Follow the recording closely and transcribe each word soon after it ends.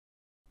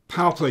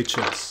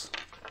PowerPlayChess,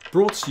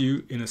 brought to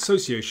you in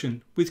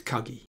association with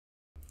Kagi.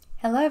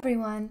 Hello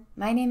everyone,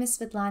 my name is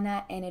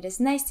Svitlana and it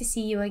is nice to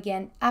see you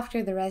again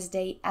after the rest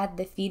day at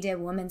the FIDE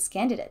Women's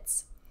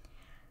Candidates.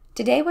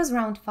 Today was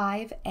round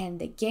 5 and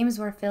the games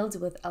were filled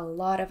with a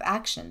lot of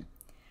action.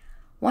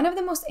 One of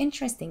the most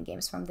interesting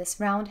games from this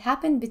round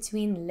happened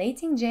between Lei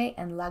Tingjie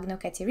and Lagno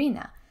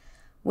Kateryna,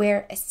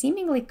 where a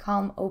seemingly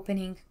calm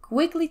opening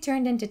quickly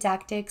turned into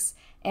tactics,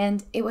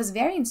 and it was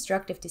very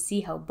instructive to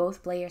see how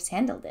both players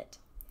handled it.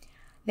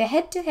 The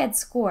head-to-head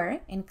score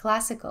in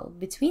classical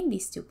between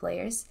these two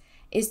players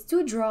is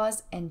 2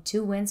 draws and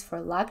 2 wins for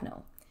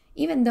Lagno,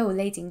 even though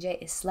Lei Tingjie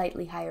is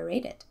slightly higher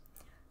rated.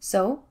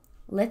 So,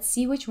 let's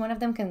see which one of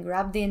them can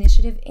grab the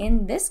initiative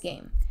in this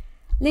game.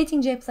 Lei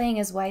Tingjie playing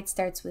as white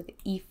starts with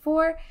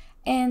e4,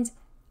 and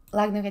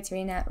Lagno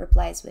Kateryna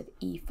replies with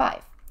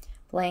e5,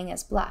 playing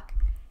as black.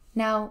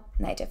 Now,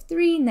 knight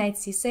f3, knight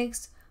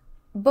c6,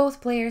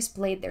 both players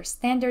played their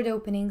standard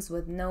openings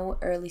with no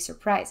early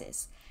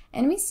surprises,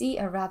 and we see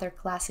a rather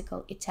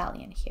classical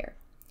Italian here.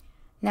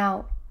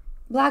 Now,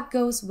 black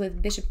goes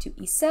with bishop to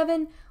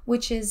e7,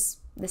 which is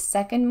the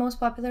second most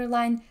popular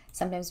line.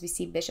 Sometimes we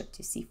see bishop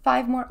to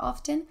c5 more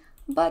often,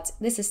 but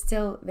this is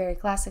still very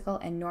classical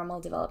and normal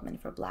development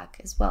for black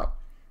as well.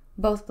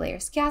 Both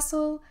players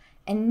castle,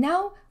 and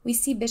now we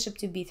see bishop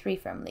to b3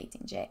 from Lei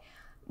Tingjie,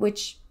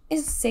 which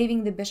is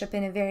saving the bishop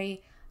in a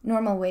very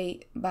normal way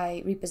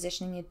by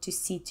repositioning it to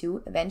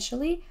c2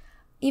 eventually,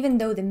 even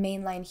though the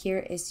main line here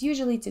is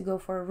usually to go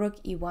for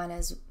rook e1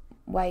 as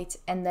white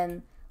and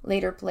then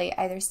later play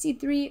either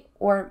c3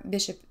 or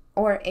bishop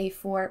or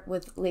a4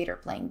 with later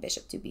playing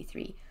bishop to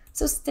b3.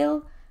 So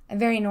still a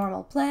very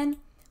normal plan.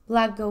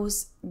 Black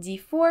goes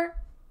d4,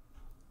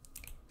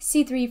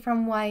 c3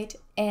 from white,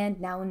 and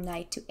now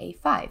knight to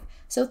a5,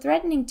 so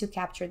threatening to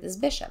capture this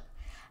bishop.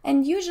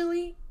 And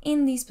usually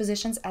in these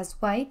positions as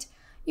white,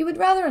 you would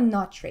rather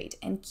not trade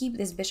and keep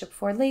this bishop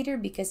for later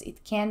because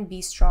it can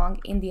be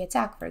strong in the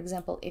attack, for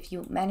example, if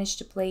you manage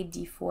to play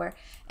d4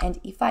 and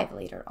e5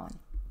 later on.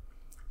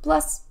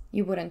 Plus,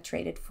 you wouldn't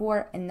trade it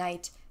for a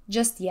knight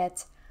just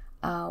yet,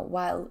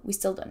 while we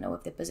still don't know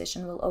if the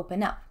position will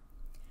open up.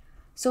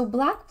 So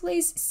black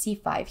plays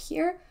c5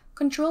 here,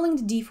 controlling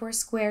the d4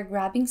 square,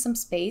 grabbing some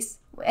space,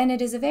 and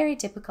it is a very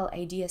typical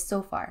idea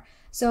so far.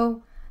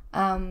 So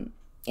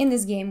in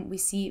this game, we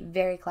see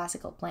very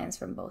classical plans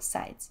from both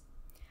sides.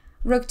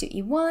 Rook to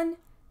e1,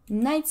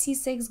 knight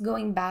c6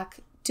 going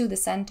back to the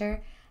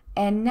center,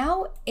 and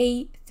now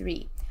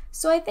a3.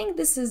 So I think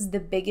this is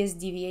the biggest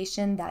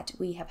deviation that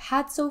we have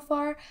had so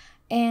far,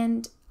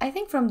 and I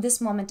think from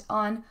this moment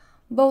on,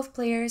 both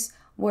players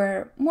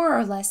were more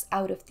or less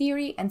out of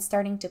theory and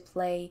starting to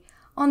play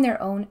on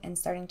their own and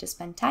starting to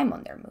spend time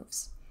on their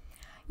moves.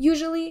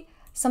 Usually,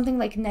 something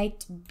like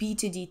knight b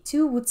to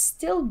d2 would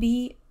still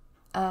be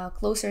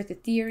closer to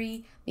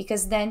theory,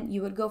 because then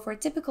you would go for a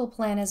typical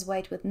plan as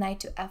white with knight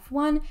to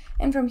f1,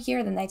 and from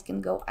here the knight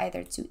can go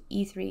either to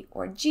e3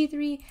 or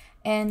g3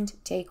 and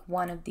take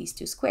one of these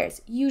two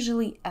squares,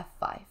 usually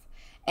f5.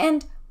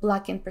 And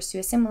black can pursue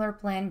a similar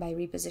plan by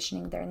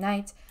repositioning their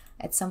knight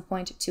at some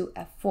point to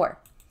f4.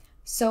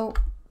 So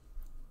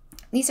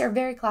these are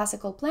very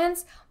classical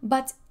plans,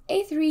 but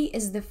a3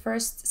 is the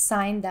first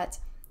sign that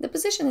the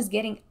position is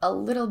getting a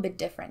little bit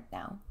different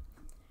now.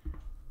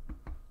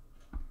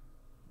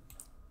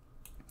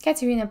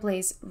 Kateryna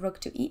plays rook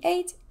to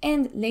e8,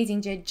 and Lei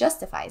Tingjie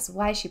justifies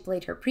why she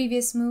played her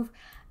previous move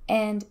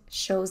and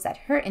shows that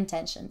her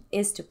intention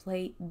is to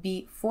play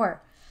b4.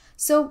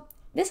 So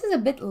this is a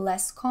bit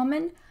less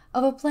common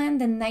of a plan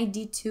than knight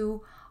d2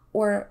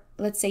 or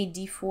let's say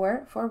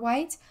d4 for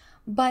white,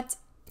 but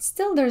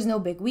still there's no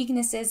big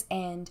weaknesses,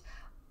 and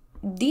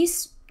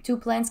these two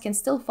plans can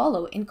still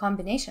follow in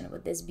combination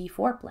with this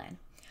b4 plan.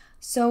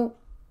 So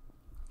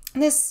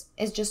this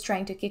is just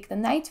trying to kick the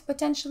knight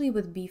potentially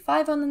with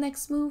b5 on the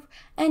next move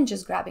and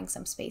just grabbing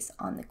some space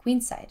on the queen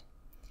side.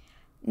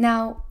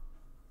 Now,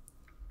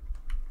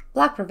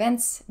 black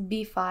prevents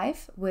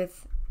b5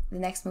 with the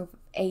next move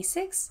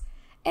a6,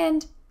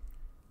 and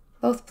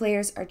both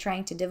players are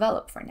trying to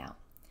develop for now.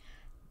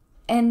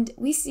 And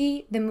we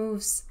see the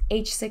moves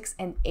h6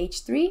 and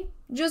h3,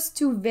 just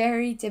two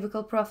very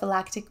typical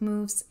prophylactic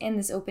moves in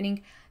this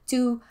opening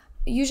to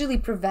usually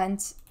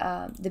prevent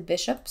the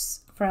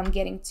bishops from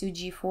getting to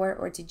g4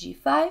 or to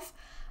g5,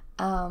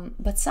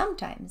 but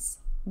sometimes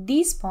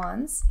these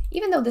pawns,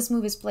 even though this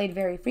move is played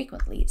very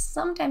frequently,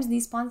 sometimes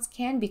these pawns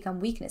can become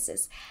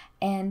weaknesses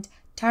and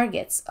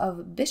targets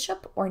of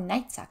bishop or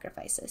knight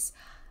sacrifices.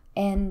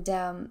 And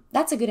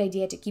that's a good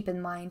idea to keep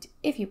in mind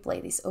if you play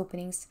these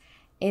openings.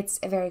 It's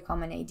a very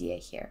common idea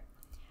here.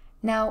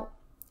 Now,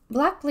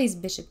 black plays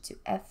bishop to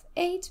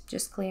f8,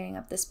 just clearing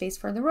up the space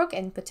for the rook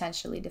and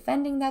potentially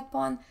defending that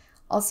pawn,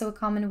 also a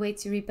common way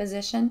to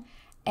reposition.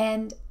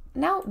 And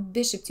now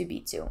bishop to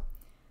b2.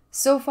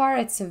 So far,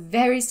 it's a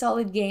very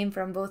solid game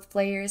from both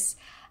players,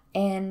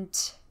 and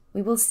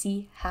we will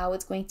see how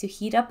it's going to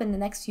heat up in the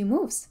next few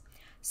moves.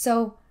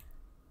 So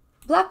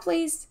black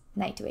plays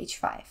knight to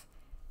h5.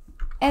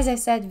 As I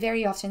said,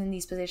 very often in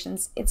these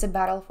positions, it's a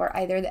battle for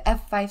either the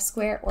f5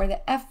 square or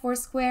the f4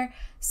 square,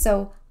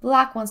 so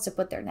black wants to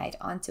put their knight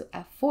onto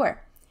f4.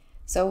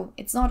 So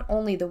it's not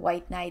only the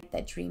white knight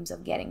that dreams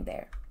of getting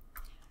there.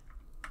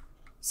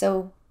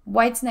 So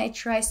white's knight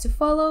tries to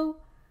follow,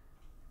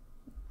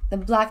 the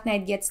black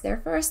knight gets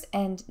there first,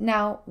 and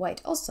now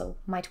white also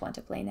might want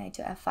to play knight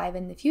to f5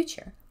 in the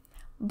future.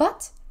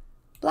 But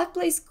black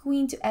plays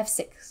queen to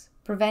f6,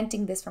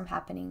 preventing this from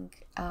happening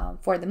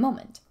for the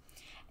moment.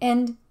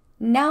 And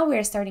now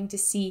we're starting to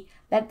see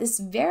that this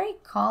very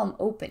calm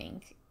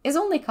opening is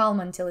only calm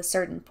until a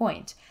certain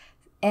point,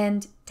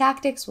 and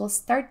tactics will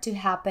start to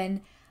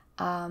happen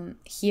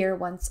here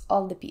once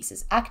all the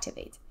pieces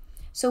activate.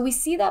 So we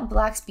see that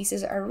black's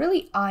pieces are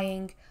really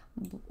eyeing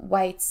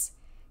white's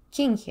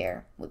king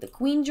here. With the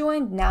queen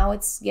joined, now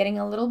it's getting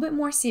a little bit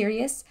more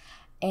serious,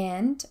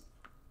 and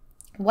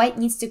white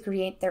needs to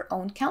create their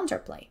own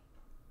counterplay.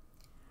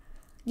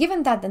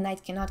 Given that the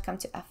knight cannot come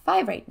to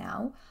f5 right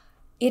now,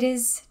 it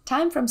is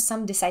time for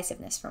some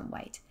decisiveness from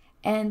white,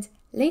 and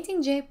Lei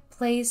Tingjie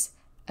plays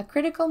a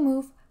critical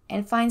move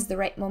and finds the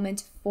right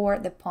moment for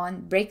the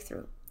pawn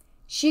breakthrough.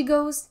 She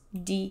goes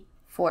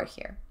d4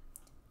 here,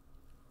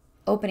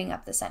 opening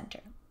up the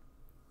center.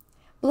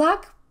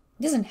 Black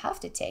doesn't have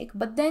to take,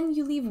 but then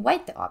you leave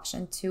white the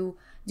option to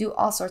do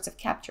all sorts of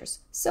captures.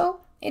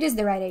 So it is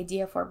the right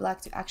idea for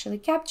black to actually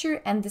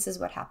capture, and this is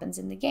what happens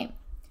in the game.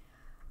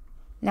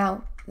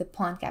 Now the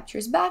pawn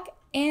captures back,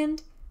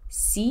 and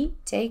c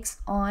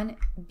takes on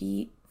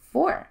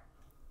b4.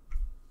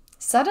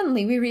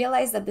 Suddenly we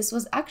realize that this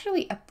was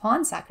actually a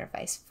pawn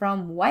sacrifice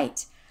from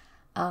white,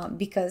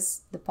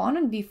 because the pawn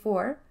on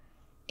b4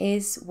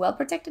 is well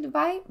protected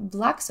by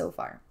black so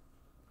far.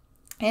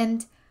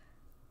 And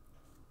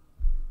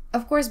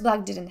of course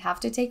black didn't have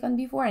to take on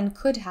b4 and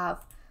could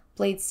have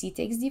played c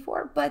takes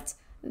d4, but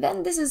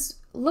then this is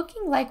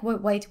looking like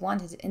what white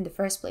wanted in the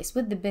first place,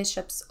 with the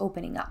bishops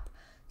opening up.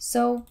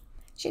 So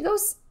she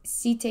goes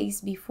c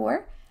takes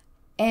b4,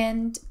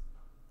 and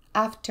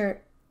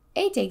after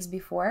a takes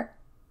b4,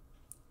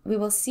 we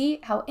will see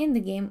how in the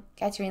game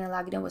Kateryna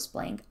Lagno was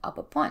playing up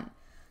a pawn.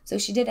 So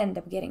she did end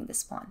up getting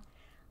this pawn.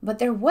 But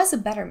there was a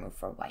better move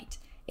for white.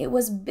 It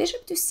was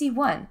bishop to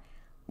c1,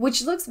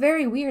 which looks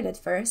very weird at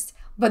first,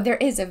 but there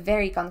is a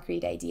very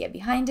concrete idea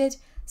behind it,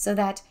 so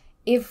that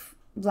if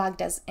black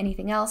does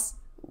anything else,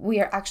 we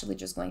are actually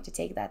just going to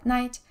take that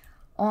knight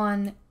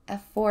on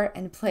f4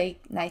 and play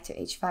knight to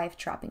h5,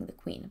 trapping the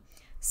queen.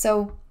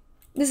 So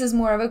this is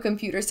more of a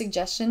computer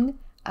suggestion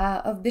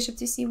of bishop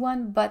to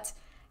c1, but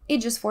it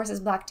just forces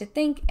black to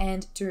think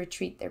and to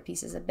retreat their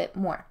pieces a bit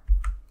more.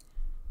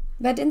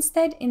 But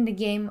instead, in the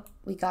game,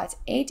 we got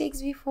a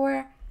takes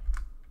b4,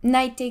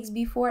 knight takes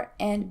b4,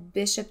 and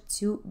bishop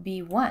to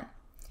b1.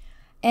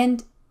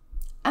 And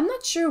I'm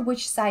not sure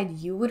which side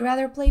you would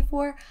rather play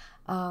for,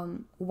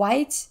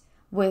 white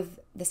with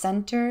the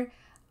center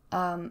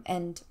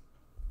and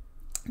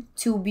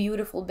two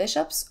beautiful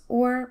bishops,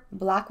 or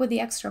black with the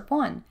extra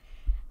pawn.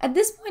 At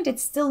this point,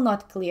 it's still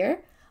not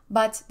clear,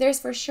 but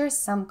there's for sure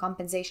some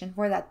compensation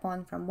for that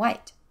pawn from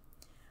white.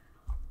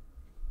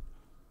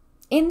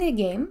 In the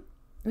game,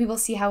 we will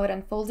see how it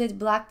unfolded.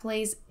 Black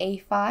plays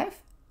a5,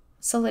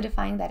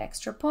 solidifying that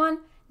extra pawn.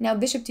 Now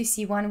bishop to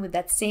c1 with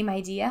that same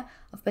idea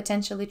of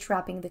potentially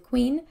trapping the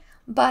queen,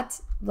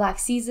 but black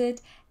sees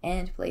it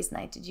and plays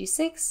knight to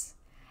g6.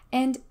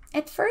 And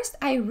at first,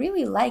 I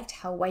really liked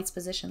how white's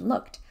position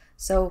looked.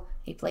 So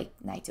he played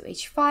knight to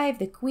h5,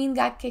 the queen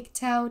got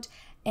kicked out,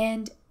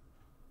 and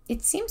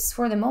it seems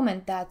for the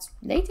moment that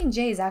Lei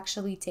Tingjie is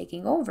actually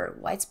taking over.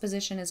 White's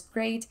position is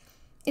great.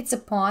 It's a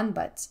pawn,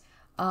 but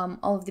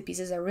all of the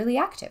pieces are really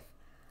active.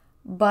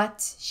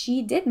 But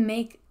she did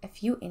make a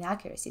few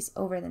inaccuracies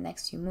over the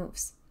next few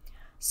moves.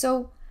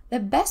 So the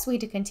best way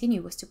to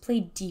continue was to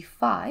play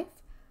d5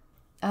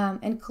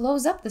 and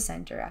close up the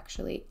center,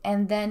 actually,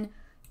 and then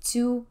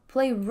to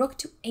play rook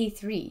to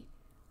a3,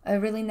 a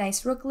really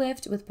nice rook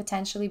lift with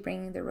potentially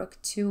bringing the rook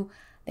to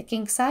the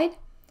king side.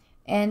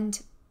 And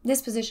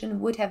this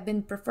position would have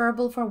been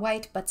preferable for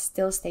white, but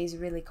still stays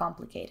really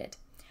complicated.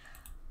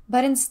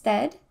 But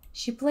instead,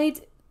 she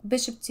played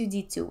bishop to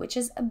d2, which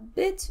is a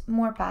bit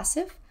more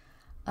passive,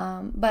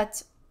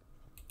 but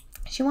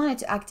she wanted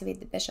to activate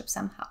the bishop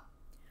somehow.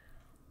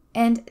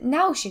 And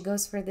now she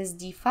goes for this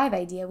d5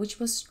 idea, which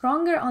was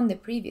stronger on the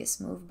previous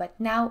move, but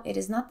now it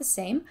is not the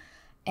same,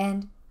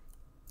 and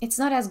it's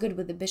not as good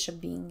with the bishop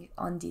being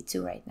on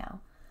d2 right now.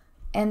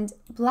 And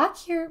black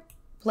here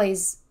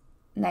plays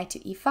knight to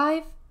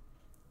e5,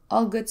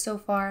 all good so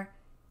far.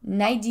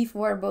 Knight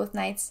d4, both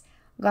knights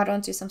got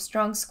onto some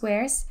strong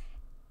squares,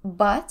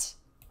 but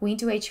queen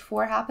to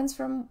h4 happens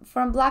from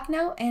black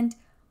now, and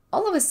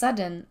all of a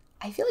sudden,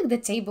 I feel like the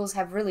tables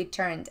have really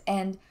turned,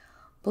 and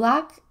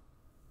black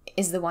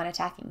is the one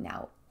attacking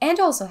now, and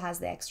also has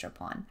the extra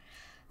pawn.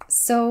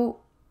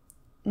 So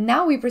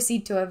now we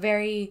proceed to a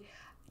very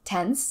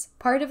tense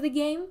part of the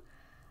game,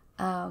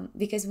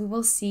 because we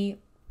will see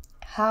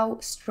how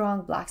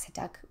strong black's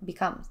attack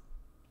becomes.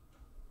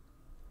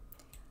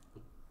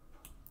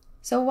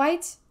 So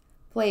white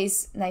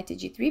plays knight to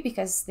g3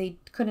 because they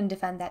couldn't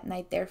defend that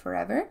knight there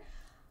forever.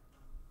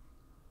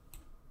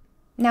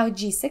 Now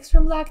g6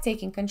 from black,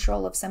 taking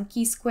control of some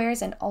key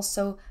squares and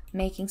also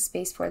making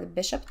space for the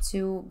bishop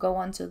to go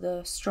onto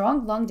the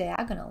strong long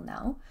diagonal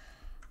now.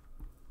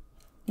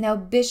 Now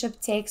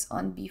bishop takes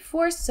on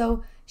b4,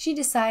 so she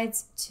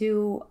decides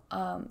to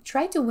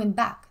try to win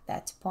back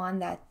that pawn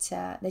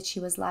that she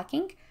was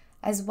lacking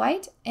as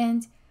white.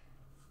 And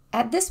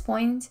at this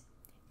point,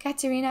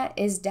 Kateryna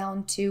is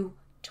down to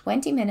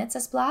 20 minutes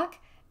as black,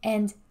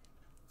 and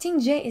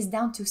Tingjie is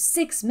down to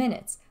 6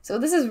 minutes. So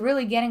this is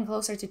really getting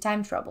closer to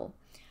time trouble.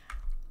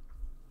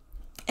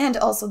 And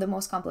also the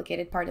most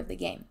complicated part of the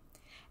game.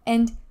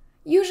 And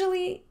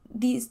usually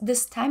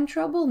this time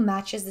trouble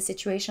matches the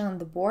situation on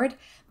the board,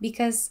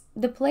 because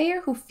the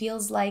player who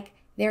feels like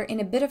they're in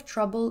a bit of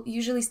trouble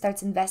usually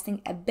starts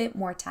investing a bit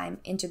more time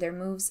into their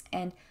moves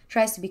and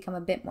tries to become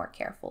a bit more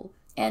careful.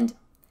 And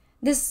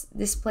this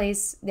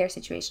displays their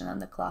situation on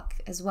the clock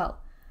as well.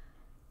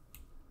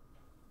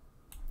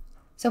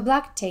 So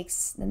black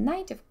takes the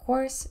knight, of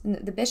course,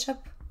 the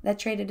bishop that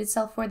traded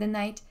itself for the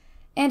knight,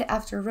 and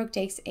after rook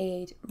takes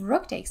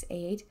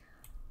a8,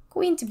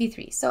 queen to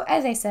b3. So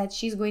as I said,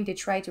 she's going to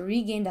try to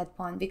regain that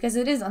pawn because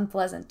it is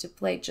unpleasant to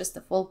play just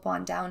a full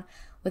pawn down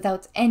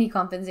without any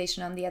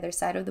compensation on the other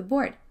side of the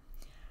board.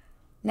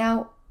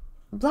 Now,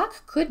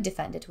 black could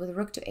defend it with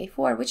rook to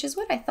a4, which is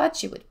what I thought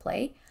she would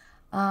play,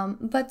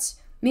 but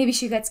maybe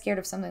she got scared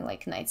of something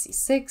like knight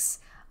c6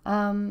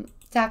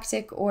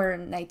 tactic or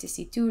knight to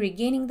c2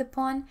 regaining the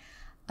pawn,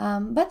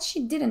 but she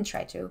didn't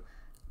try to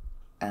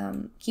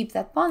keep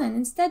that pawn and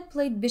instead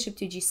played bishop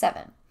to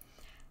g7.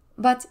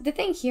 But the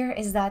thing here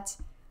is that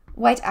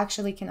white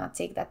actually cannot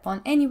take that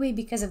pawn anyway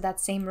because of that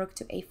same rook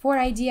to a4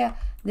 idea,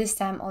 this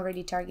time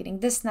already targeting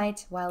this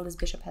knight while this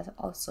bishop has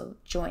also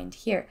joined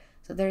here.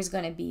 So there's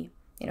going to be,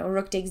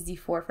 rook takes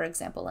d4, for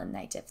example, and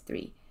knight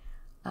f3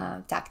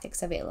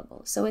 tactics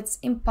available. So it's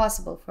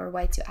impossible for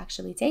white to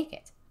actually take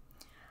it.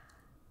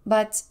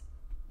 But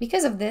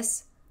because of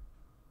this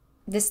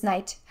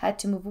knight had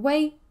to move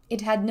away.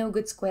 It had no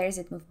good squares,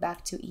 it moved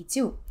back to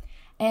e2.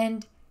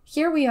 And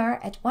here we are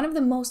at one of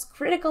the most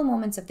critical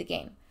moments of the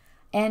game.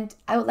 And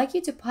I would like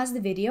you to pause the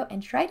video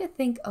and try to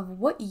think of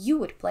what you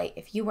would play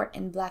if you were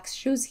in black's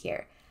shoes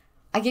here.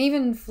 I can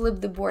even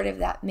flip the board if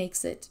that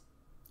makes it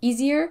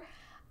easier.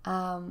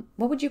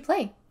 What would you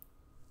play?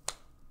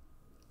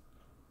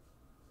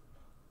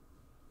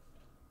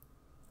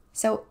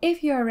 So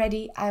if you are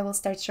ready, I will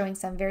start showing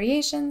some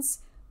variations.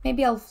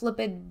 Maybe I'll flip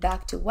it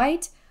back to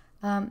white,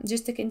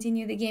 just to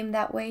continue the game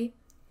that way.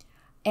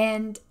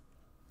 And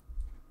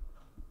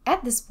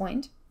at this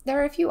point, there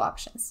are a few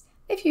options.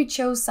 If you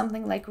chose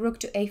something like rook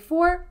to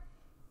a4,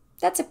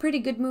 that's a pretty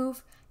good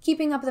move,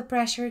 keeping up the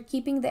pressure,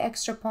 keeping the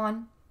extra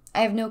pawn.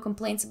 I have no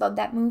complaints about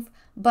that move,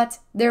 but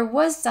there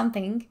was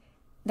something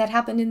that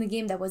happened in the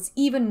game that was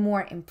even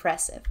more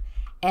impressive.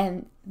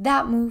 And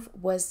that move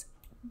was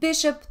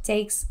bishop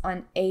takes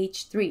on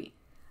h3.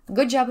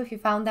 Good job if you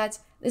found that.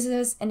 This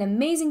is an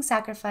amazing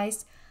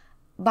sacrifice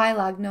by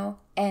Lagno,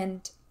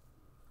 and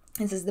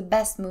this is the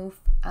best move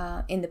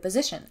in the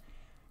position.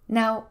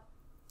 Now,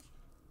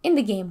 in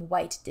the game,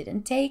 white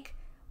didn't take,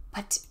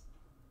 but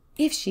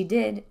if she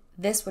did,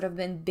 this would have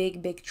been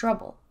big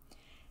trouble.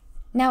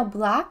 Now,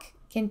 black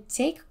can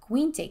take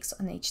queen takes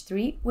on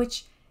h3,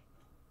 which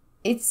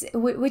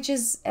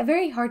is a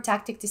very hard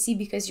tactic to see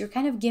because you're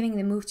kind of giving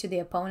the move to the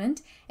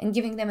opponent and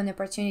giving them an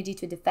opportunity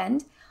to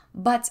defend,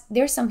 but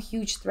there's some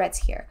huge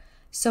threats here.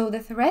 So the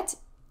threat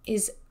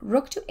is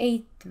rook to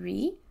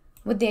a3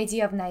 with the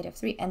idea of knight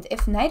f3, and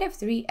if knight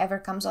f3 ever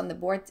comes on the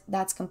board,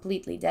 that's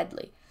completely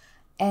deadly.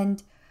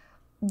 And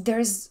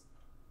there's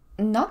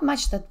not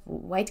much that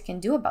white can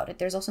do about it.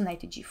 There's also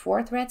knight to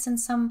g4 threats in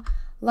some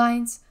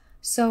lines,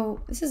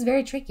 so this is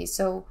very tricky.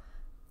 So,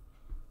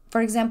 for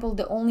example,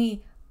 the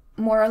only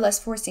more or less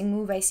forcing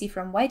move I see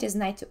from white is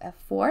knight to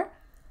f4,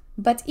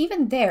 but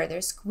even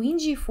there's queen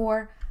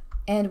g4,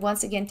 and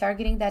once again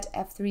targeting that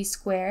f3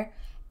 square.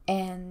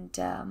 And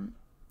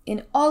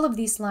in all of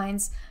these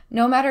lines,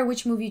 no matter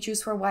which move you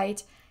choose for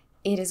white,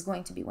 it is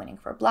going to be winning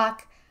for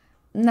black.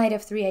 Knight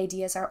f3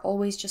 ideas are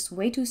always just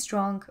way too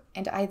strong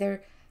and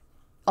either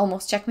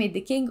almost checkmate the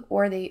king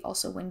or they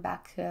also win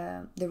back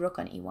the rook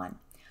on e1.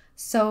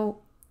 So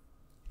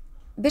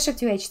bishop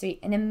to h3,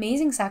 an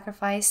amazing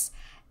sacrifice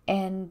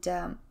and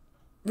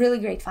really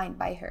great find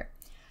by her.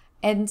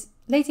 And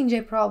Lei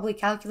Tingjie probably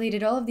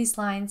calculated all of these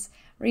lines,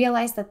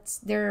 realized that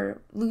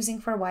they're losing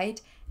for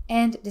white,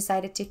 and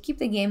decided to keep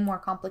the game more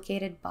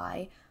complicated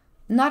by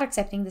not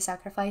accepting the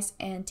sacrifice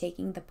and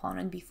taking the pawn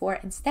on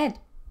b4 instead.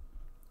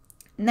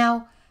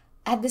 Now,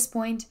 at this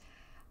point,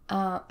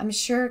 I'm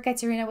sure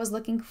Kateryna was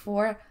looking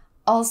for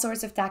all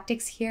sorts of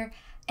tactics here,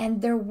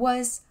 and there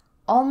was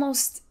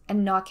almost a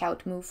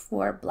knockout move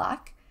for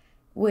black,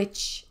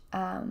 which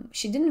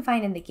she didn't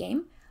find in the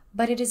game,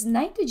 but it is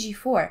knight to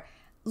g4.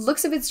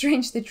 Looks a bit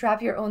strange to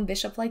trap your own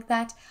bishop like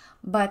that,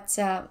 but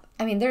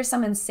I mean, there's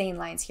some insane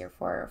lines here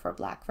for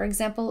black. For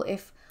example,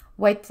 if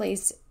white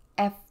plays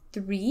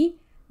f3,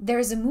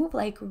 there's a move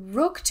like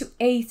rook to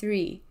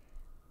a3.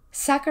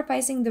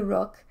 sacrificing the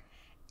rook.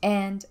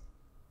 And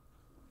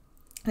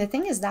the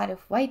thing is that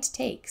if white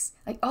takes,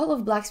 like all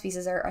of black's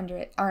pieces are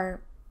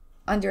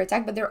under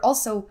attack, but they're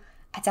also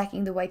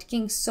attacking the white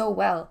king so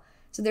well.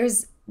 So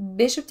there's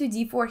bishop to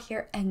d4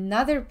 here,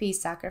 another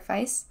piece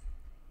sacrifice.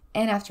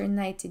 And after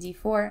knight to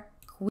d4,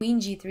 queen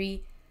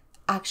g3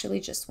 actually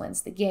just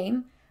wins the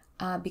game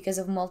because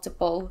of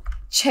multiple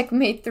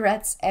checkmate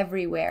threats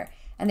everywhere.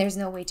 And there's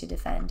no way to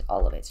defend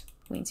all of it.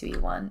 Queen to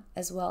e1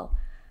 as well.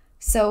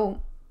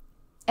 So,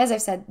 as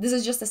I've said, this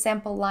is just a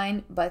sample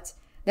line, but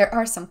there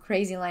are some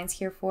crazy lines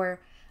here for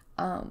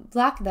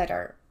black that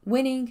are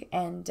winning,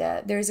 and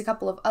there's a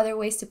couple of other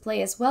ways to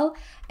play as well.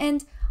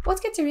 And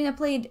what Kateryna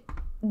played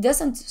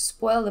doesn't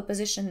spoil the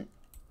position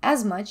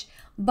as much,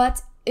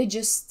 but it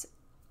just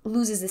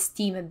loses the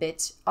steam a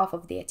bit off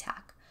of the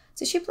attack.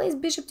 So she plays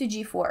bishop to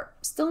g4,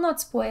 still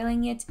not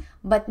spoiling it,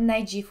 but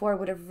knight g4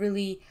 would have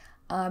really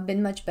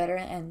been much better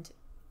and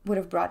would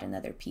have brought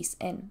another piece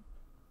in.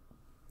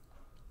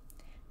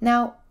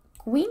 Now,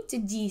 queen to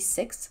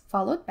d6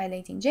 followed by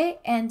Lei Tingjie,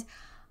 and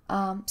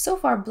so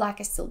far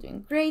black is still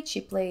doing great.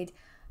 She played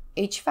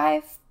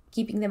h5,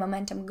 keeping the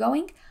momentum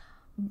going.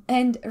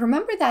 And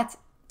remember that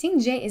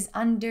Tingjie is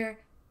under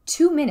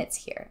 2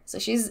 minutes here, so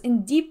she's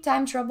in deep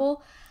time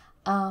trouble,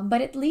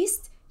 but at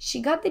least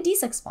she got the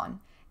d6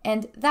 pawn,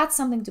 and that's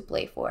something to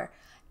play for.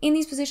 In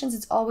these positions,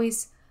 it's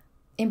always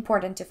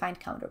important to find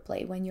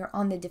counterplay when you're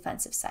on the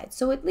defensive side.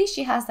 So at least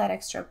she has that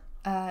extra,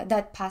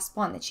 that passed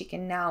pawn that she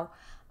can now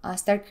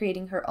start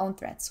creating her own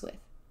threats with.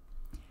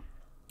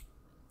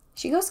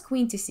 She goes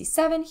queen to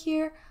c7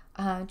 here,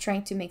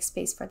 trying to make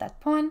space for that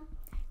pawn,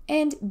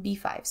 and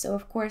b5. So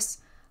of course,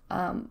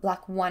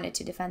 black wanted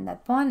to defend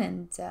that pawn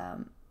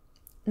and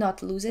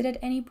not lose it at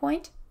any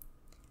point.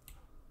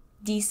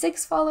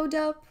 d6 followed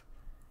up,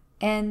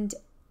 and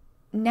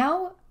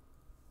now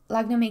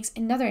Lagno makes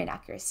another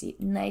inaccuracy,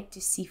 knight to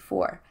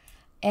c4.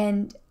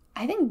 And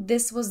I think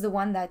this was the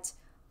one that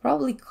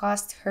probably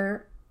cost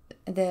her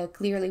the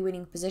clearly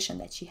winning position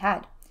that she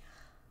had.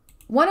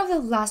 One of the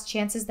last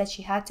chances that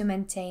she had to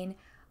maintain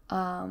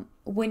a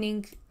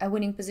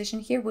winning position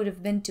here would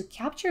have been to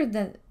capture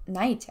the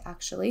knight,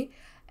 actually.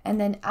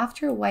 And then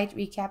after white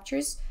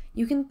recaptures,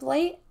 you can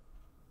play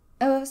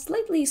a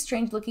slightly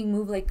strange looking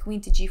move like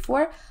queen to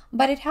g4,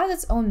 but it has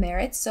its own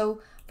merits.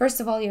 So first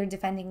of all, you're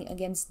defending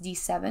against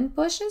d7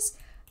 pushes,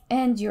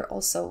 and you're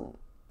also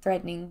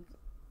threatening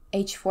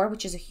h4,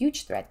 which is a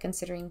huge threat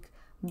considering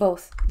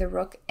both the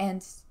rook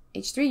and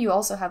h3. You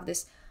also have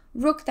this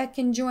rook that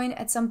can join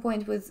at some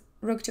point with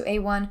rook to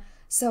a1,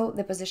 so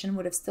the position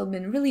would have still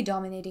been really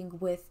dominating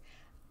with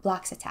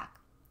black's attack.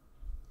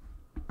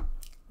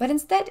 But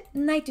instead,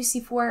 knight to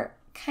c4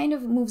 kind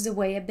of moves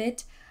away a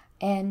bit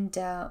and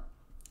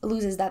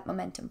loses that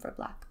momentum for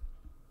black.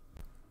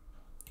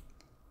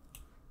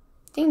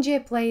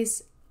 Tingjie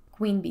plays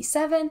queen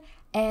b7,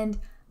 and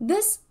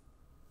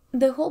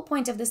the whole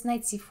point of this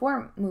knight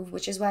c4 move,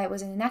 which is why it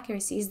was an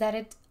inaccuracy, is that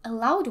it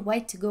allowed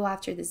white to go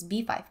after this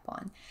b5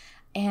 pawn.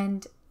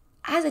 And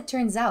as it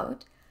turns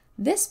out,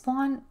 this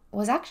pawn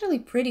was actually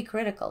pretty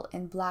critical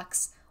in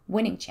black's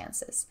winning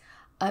chances.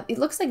 It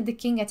looks like the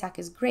king attack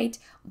is great,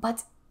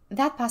 but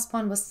that passed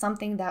pawn was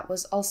something that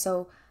was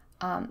also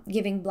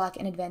giving black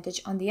an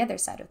advantage on the other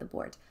side of the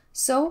board.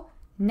 So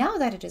now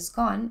that it is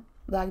gone,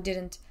 black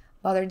didn't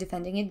bother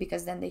defending it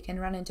because then they can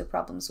run into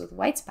problems with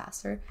white's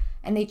passer,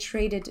 and they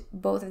traded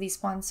both of these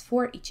pawns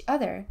for each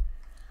other.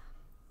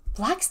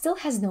 Black still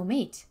has no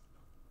mate.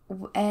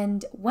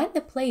 And when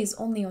the play is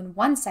only on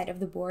one side of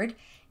the board,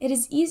 it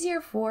is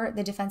easier for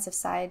the defensive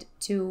side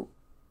to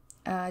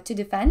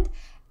defend.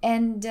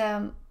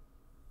 And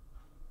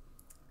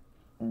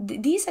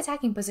these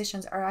attacking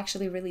positions are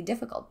actually really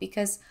difficult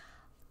because,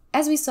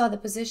 as we saw, the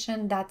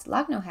position that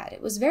Lagno had,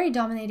 it was very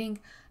dominating.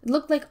 It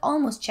looked like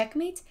almost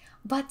checkmate,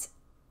 but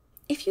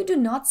if you do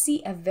not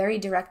see a very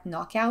direct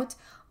knockout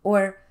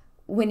or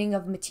winning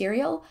of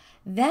material,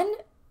 then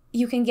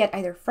you can get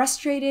either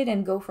frustrated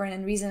and go for an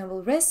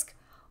unreasonable risk,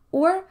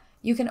 or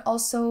you can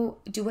also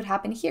do what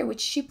happened here,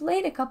 which she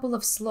played a couple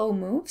of slow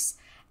moves,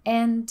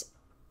 and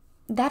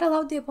that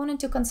allowed the opponent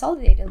to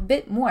consolidate a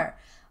bit more.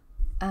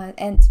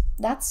 And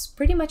that's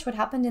pretty much what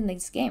happened in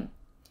this game.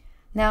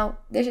 Now,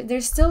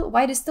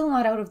 white is still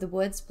not out of the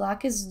woods.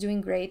 Black is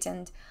doing great,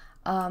 and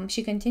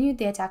she continued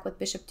the attack with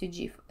bishop to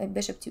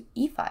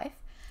e5.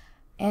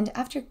 And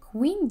after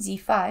queen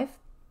d5,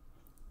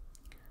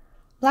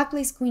 black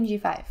plays queen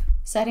g5,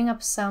 setting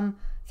up some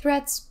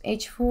threats,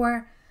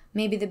 h4,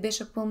 maybe the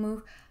bishop will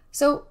move.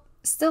 So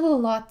still a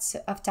lot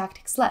of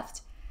tactics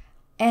left.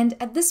 And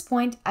at this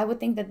point, I would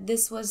think that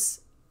this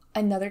was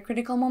another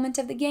critical moment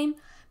of the game,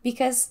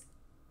 because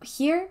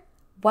here,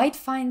 white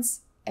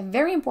finds a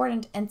very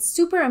important and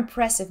super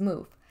impressive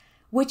move,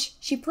 which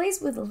she plays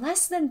with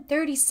less than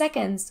 30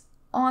 seconds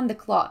on the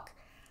clock.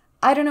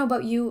 I don't know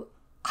about you,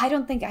 I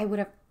don't think I would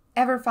have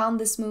ever found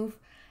this move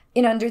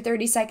in under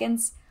 30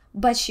 seconds,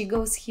 but she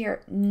goes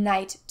here,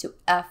 knight to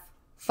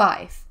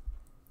f5.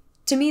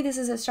 To me, this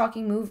is a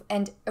shocking move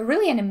and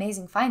really an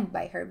amazing find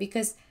by her,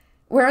 because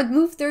we're at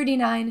move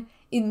 39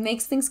 it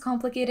makes things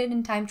complicated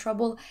in time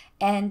trouble,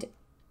 and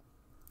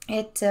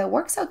it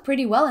works out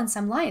pretty well in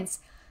some lines.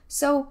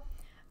 So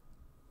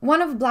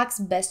one of black's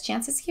best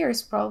chances here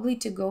is probably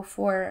to go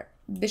for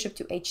bishop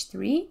to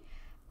h3,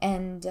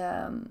 and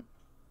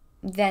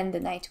then the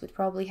knight would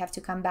probably have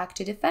to come back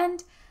to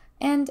defend,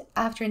 and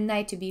after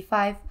knight to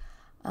b5,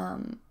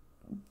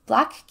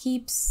 black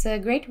keeps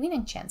great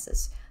winning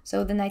chances.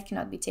 So the knight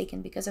cannot be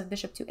taken because of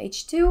bishop to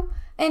h2,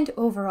 and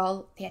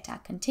overall the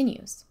attack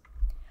continues.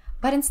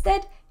 But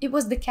instead, it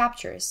was the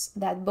captures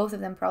that both of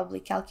them probably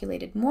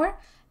calculated more,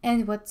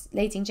 and what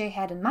Lei Tingjie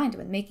had in mind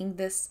when making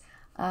this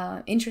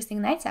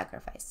interesting knight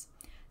sacrifice.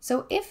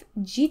 So if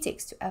g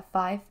takes to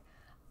f5,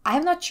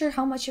 I'm not sure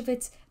how much of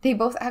it they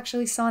both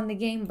actually saw in the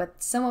game,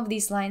 but some of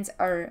these lines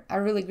are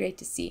really great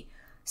to see.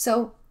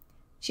 So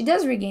she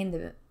does regain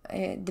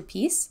the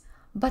piece,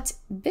 but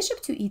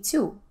bishop to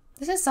e2,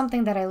 this is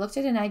something that I looked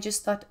at and I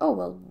just thought, oh,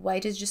 well,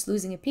 white is just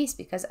losing a piece,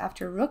 because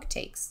after rook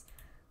takes,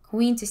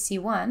 queen to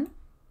c1,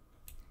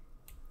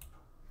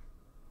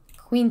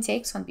 queen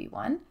takes on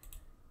b1,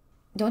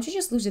 don't you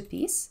just lose a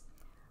piece?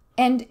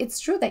 And it's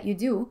true that you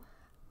do.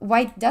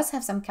 White does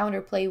have some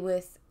counterplay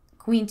with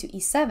queen to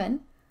e7,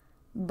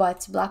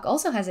 but black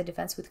also has a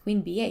defense with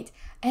queen b8.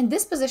 And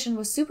this position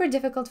was super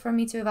difficult for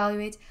me to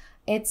evaluate.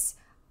 It's,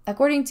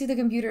 according to the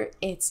computer,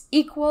 it's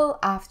equal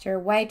after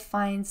white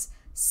finds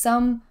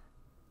some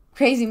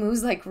crazy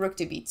moves like rook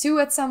to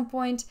b2 at some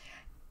point,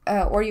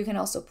 or you can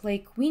also play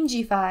queen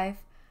g5,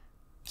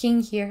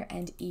 king here,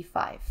 and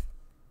e5.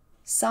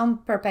 Some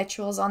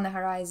perpetuals on the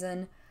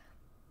horizon,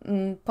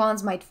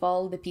 pawns might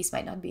fall, the piece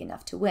might not be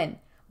enough to win,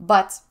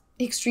 but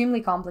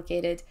extremely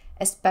complicated,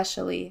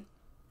 especially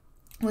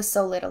with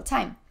so little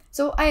time.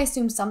 So I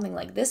assume something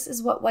like this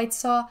is what white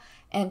saw,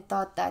 and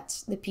thought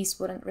that the piece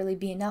wouldn't really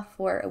be enough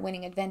for a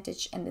winning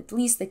advantage, and at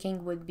least the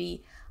king would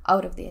be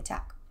out of the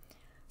attack.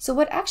 So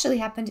what actually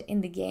happened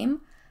in the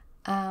game,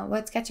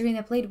 what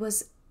Kateryna played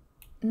was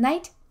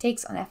knight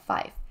takes on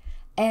f5,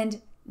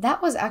 and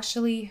that was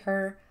actually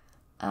her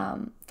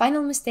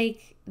final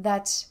mistake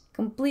that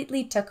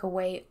completely took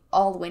away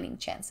all winning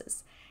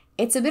chances.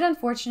 It's a bit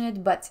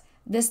unfortunate, but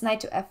this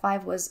knight to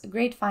f5 was a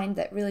great find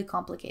that really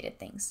complicated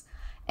things.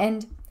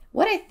 And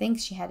what I think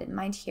she had in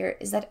mind here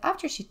is that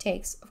after she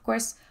takes, of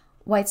course,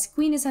 white's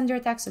queen is under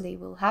attack, so they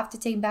will have to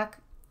take back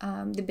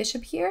the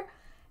bishop here.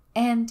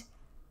 And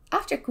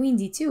after queen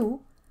d2,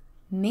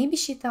 maybe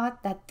she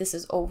thought that this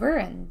is over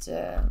and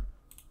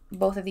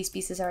both of these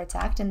pieces are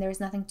attacked and there's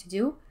nothing to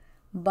do.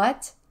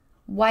 But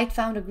white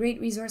found a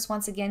great resource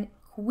once again,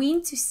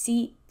 queen to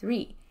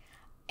c3.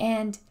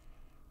 And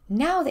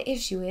now the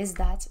issue is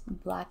that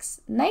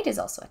black's knight is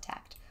also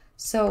attacked.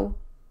 So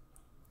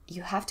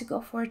you have to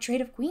go for a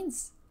trade of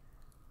queens.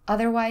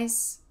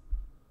 Otherwise,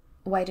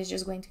 white is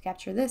just going to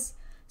capture this.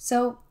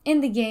 So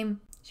in the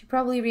game, she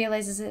probably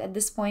realizes it at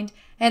this point,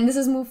 and this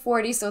is move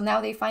 40, so now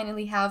they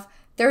finally have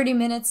 30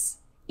 minutes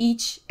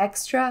each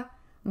extra,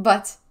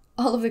 but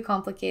all of the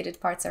complicated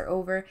parts are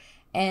over,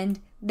 and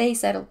they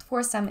settled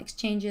for some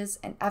exchanges.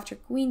 And after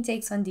queen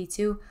takes on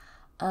d2,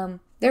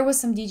 there was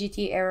some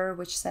DGT error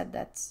which said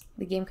that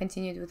the game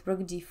continued with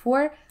rook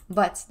d4,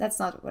 but that's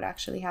not what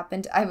actually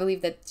happened. I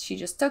believe that she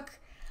just took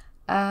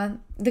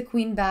the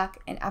queen back,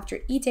 and after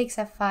e takes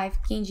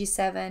f5, king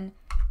g7,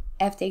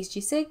 f takes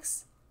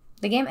g6,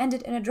 the game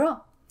ended in a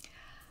draw.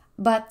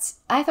 But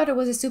I thought it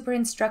was a super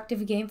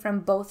instructive game from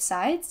both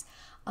sides.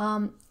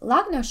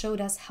 Lagno showed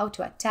us how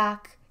to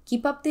attack,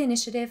 keep up the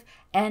initiative,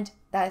 and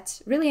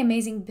that really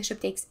amazing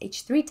bishop takes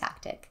h3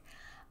 tactic.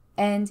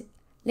 And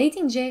Lei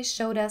Tingjie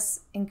showed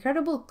us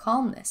incredible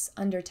calmness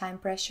under time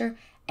pressure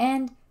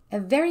and a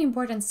very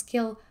important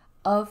skill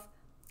of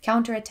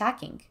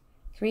counter-attacking,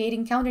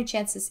 creating counter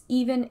chances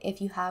even if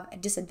you have a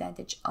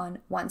disadvantage on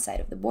one side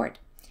of the board.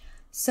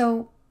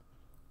 So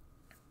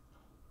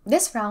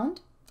this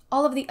round,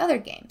 all of the other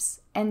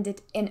games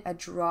ended in a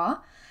draw,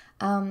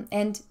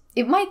 and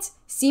it might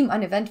seem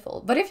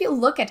uneventful, but if you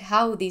look at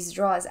how these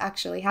draws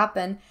actually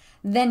happen,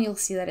 then you'll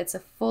see that it's a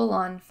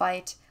full-on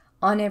fight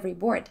on every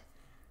board.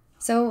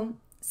 So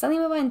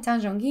Salimova and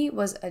Tanjongi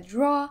was a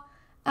draw,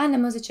 Anna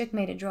Muzicek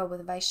made a draw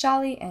with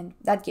Vaishali, and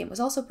that game was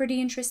also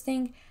pretty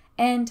interesting,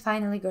 and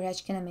finally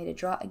Gorechkina made a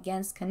draw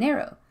against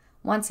Canero.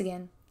 Once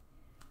again,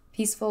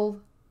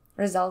 peaceful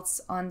results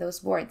on those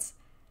boards.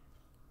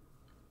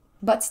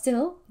 But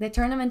still, the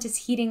tournament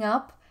is heating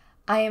up.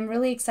 I am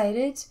really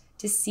excited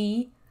to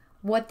see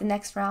what the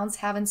next rounds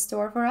have in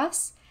store for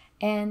us.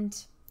 And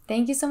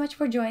thank you so much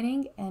for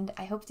joining, and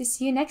I hope to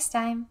see you next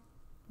time.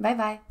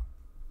 Bye-bye.